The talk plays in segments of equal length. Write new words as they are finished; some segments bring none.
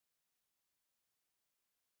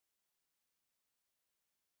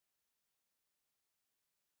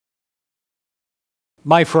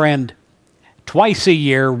My friend, twice a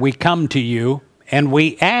year we come to you and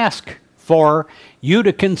we ask for you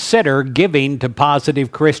to consider giving to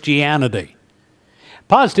Positive Christianity.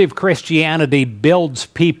 Positive Christianity builds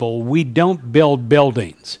people. We don't build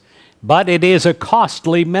buildings, but it is a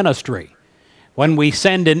costly ministry. When we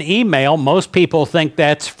send an email, most people think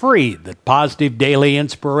that's free, that Positive Daily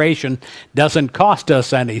Inspiration doesn't cost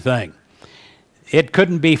us anything. It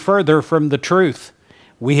couldn't be further from the truth.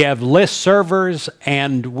 We have list servers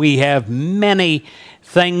and we have many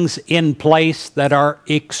things in place that are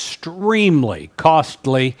extremely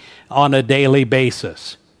costly on a daily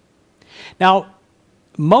basis. Now,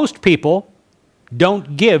 most people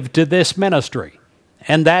don't give to this ministry,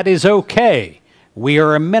 and that is okay. We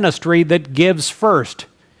are a ministry that gives first.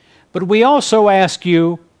 But we also ask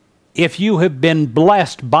you, if you have been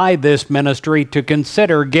blessed by this ministry, to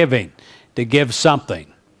consider giving, to give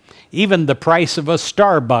something. Even the price of a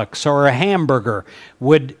Starbucks or a hamburger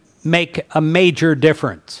would make a major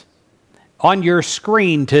difference. On your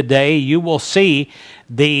screen today, you will see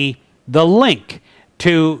the link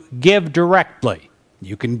to give directly.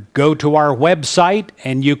 You can go to our website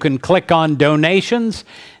and you can click on donations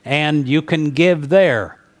and you can give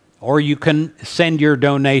there, or you can send your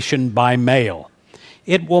donation by mail.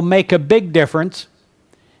 It will make a big difference,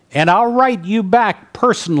 and I'll write you back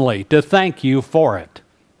personally to thank you for it.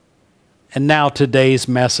 And now today's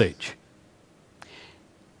message.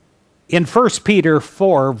 In 1 Peter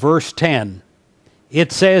 4, verse 10,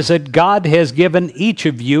 it says that God has given each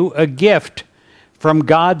of you a gift from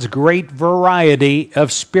God's great variety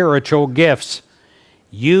of spiritual gifts.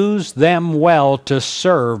 Use them well to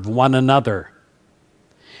serve one another.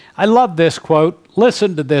 I love this quote.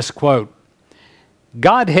 Listen to this quote.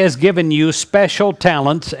 God has given you special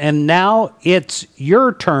talents, and now it's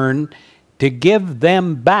your turn to give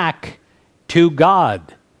them back to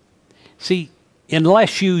God. See,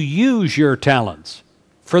 unless you use your talents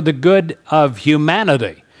for the good of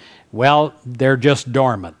humanity, well, they're just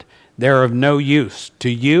dormant. They're of no use to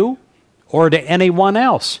you or to anyone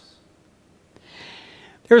else.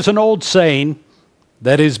 There's an old saying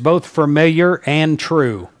that is both familiar and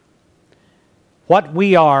true. What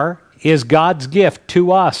we are is God's gift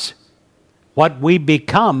to us. What we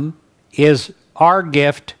become is our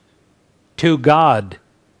gift to God.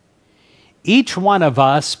 Each one of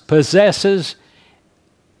us possesses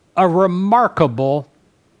a remarkable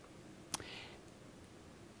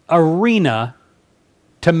arena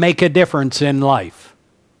to make a difference in life.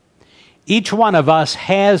 Each one of us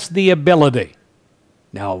has the ability.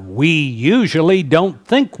 Now, we usually don't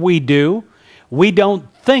think we do. We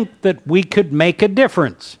don't think that we could make a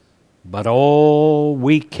difference. But oh,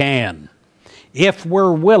 we can, if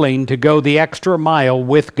we're willing to go the extra mile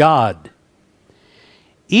with God.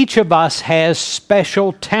 Each of us has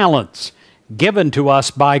special talents given to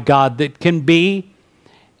us by God that can be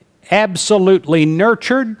absolutely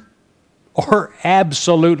nurtured or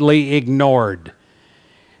absolutely ignored.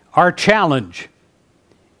 Our challenge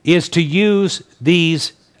is to use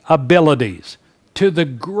these abilities to the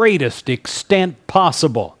greatest extent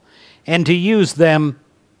possible and to use them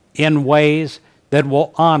in ways that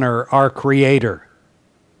will honor our Creator.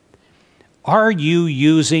 Are you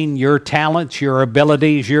using your talents, your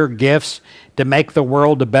abilities, your gifts to make the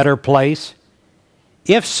world a better place?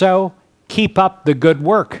 If so, keep up the good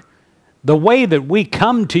work. The way that we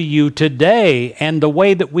come to you today and the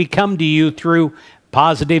way that we come to you through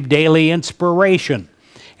Positive Daily Inspiration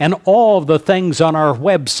and all of the things on our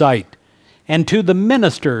website, and to the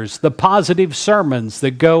ministers, the positive sermons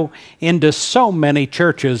that go into so many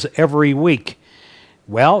churches every week,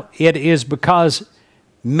 well, it is because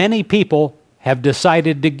many people have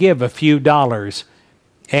decided to give a few dollars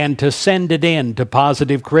and to send it in to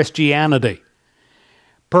Positive Christianity.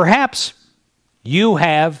 Perhaps you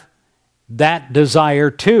have that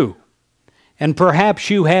desire too, and perhaps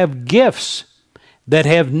you have gifts that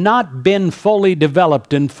have not been fully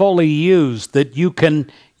developed and fully used that you can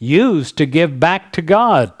use to give back to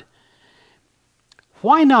God.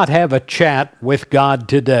 Why not have a chat with God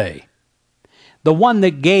today? The one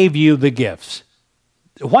that gave you the gifts.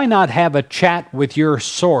 Why not have a chat with your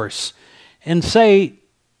source and say,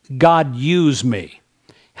 God, use me.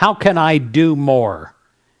 How can I do more?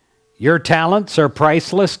 Your talents are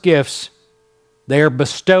priceless gifts. They are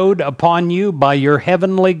bestowed upon you by your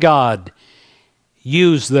heavenly God.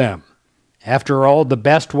 Use them. After all, the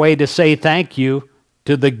best way to say thank you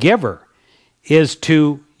to the giver is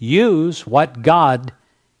to use what God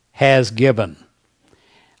has given.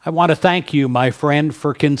 I want to thank you, my friend,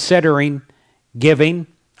 for considering giving.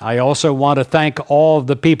 I also want to thank all of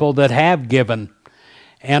the people that have given.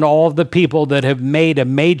 and all of the people that have made a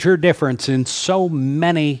major difference in so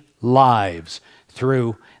many lives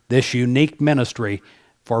through this unique ministry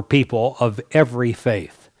for people of every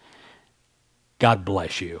faith. God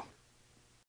bless you.